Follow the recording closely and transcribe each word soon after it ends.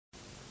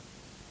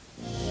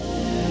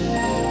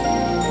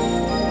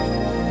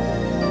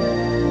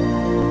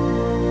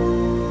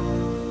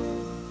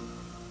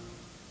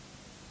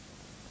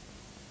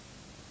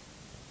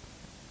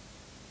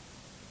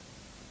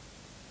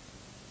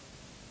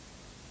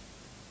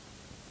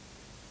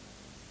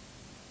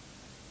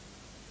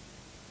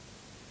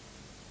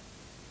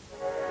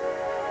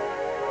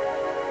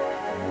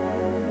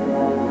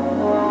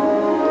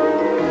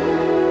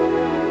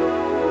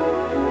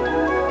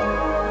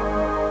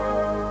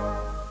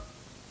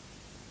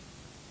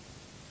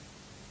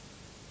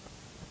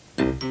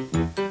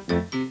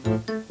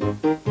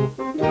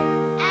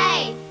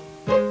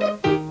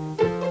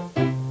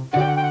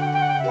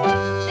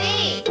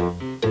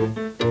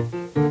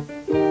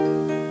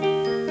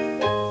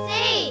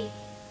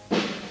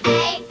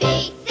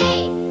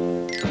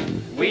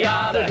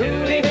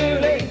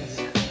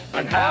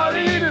How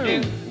do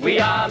you do? We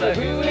are the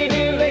Hooly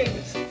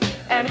Doolies.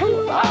 And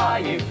who are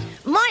you?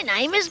 My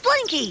name is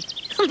Blinky.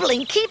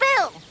 Blinky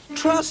Bill.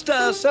 Trust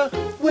us,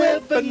 we're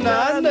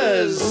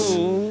bananas.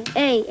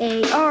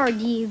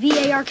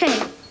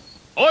 A-A-R-D-V-A-R-K.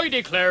 I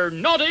declare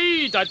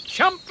Noddy the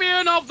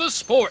champion of the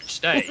sports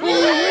day.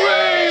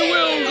 Hooray!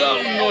 Well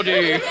done,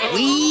 Noddy.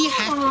 We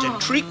have to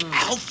trick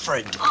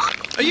Alfred.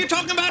 Are you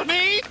talking about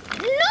me?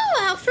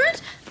 No, Alfred.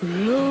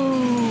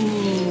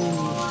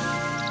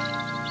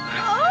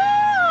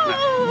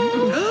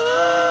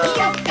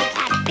 You'll be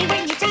happy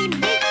when you see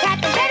me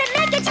tapping. Better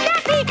make it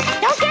snappy.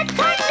 Don't get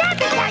caught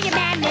napping. Tell your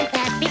man and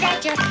Pappy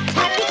that you're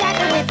happy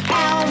tapping with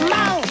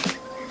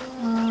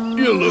Elmo.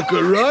 You look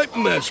a right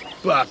mess,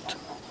 Bat.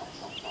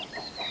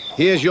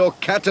 Here's your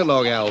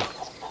catalogue, Alf.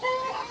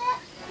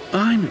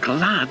 I'm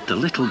glad the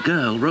little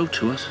girl wrote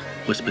to us,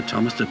 whispered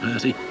Thomas to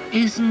Percy.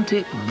 Isn't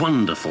it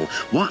wonderful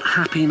what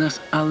happiness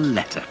a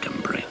letter can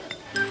bring?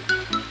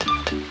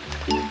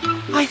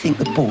 I think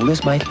the ball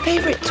is my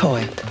favourite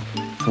toy,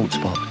 thought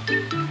Spot.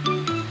 They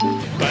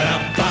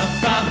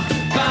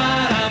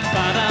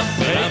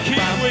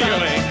keep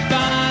wiggling.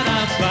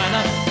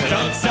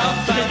 Don't stop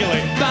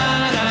wiggling.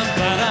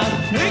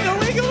 Wiggle,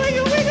 wiggle,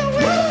 wiggle, wiggle,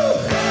 wiggle.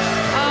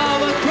 Oh,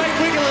 well, great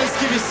wigglers.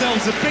 Give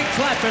yourselves a big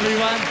clap,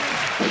 everyone.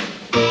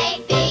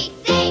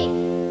 A-B-C.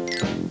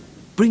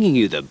 Bringing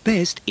you the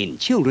best in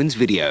children's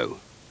video.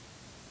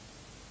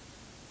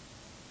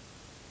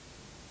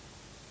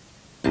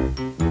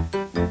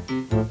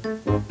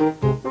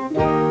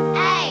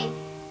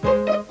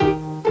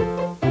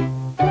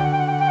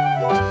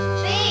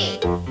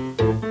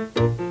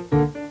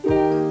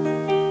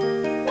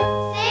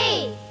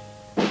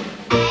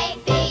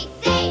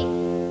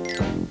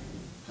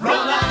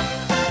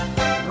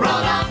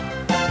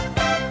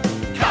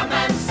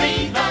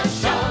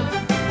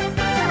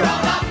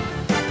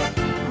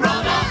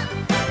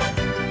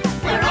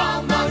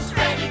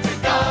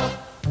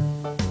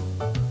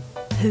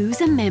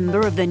 Who's a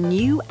member of the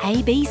new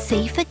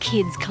ABC for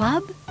Kids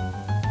Club?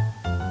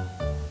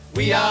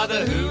 We are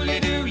the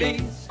Hooly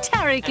Doolies.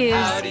 Tarek is.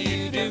 How do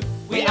you do?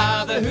 We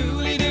are the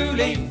Hooly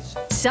Doolies.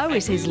 So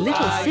is his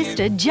little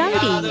sister, We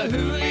are the Jodie.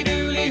 Hooly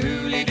Dooly,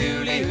 Hooly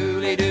Dooly,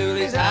 Hooly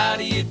Doolies. How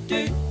do you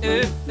do?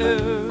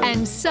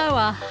 And so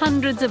are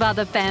hundreds of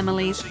other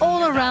families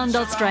all around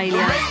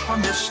Australia.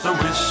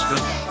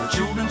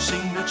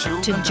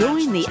 To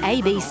join the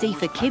ABC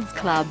for Kids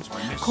Club,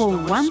 call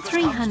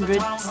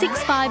 1300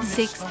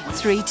 656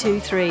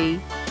 323.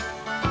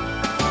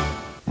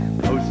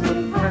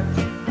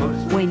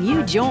 When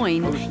you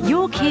join,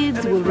 your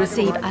kids will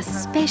receive a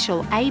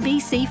special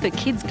ABC for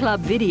Kids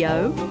Club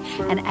video,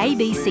 an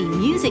ABC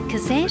music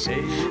cassette,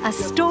 a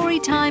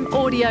Storytime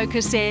audio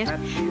cassette,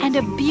 and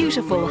a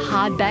beautiful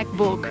hardback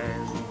book.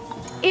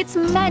 It's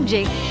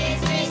magic.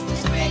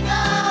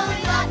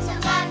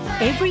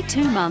 Every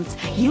 2 months,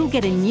 you'll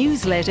get a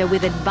newsletter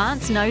with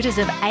advance notice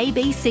of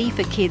ABC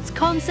for Kids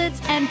concerts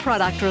and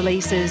product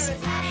releases.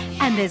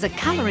 And there's a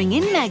colouring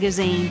in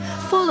magazine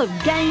full of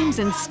games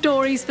and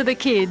stories for the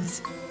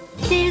kids.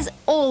 There's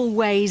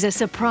always a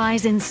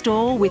surprise in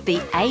store with the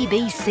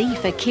ABC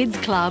for Kids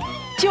Club.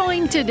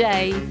 Join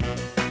today.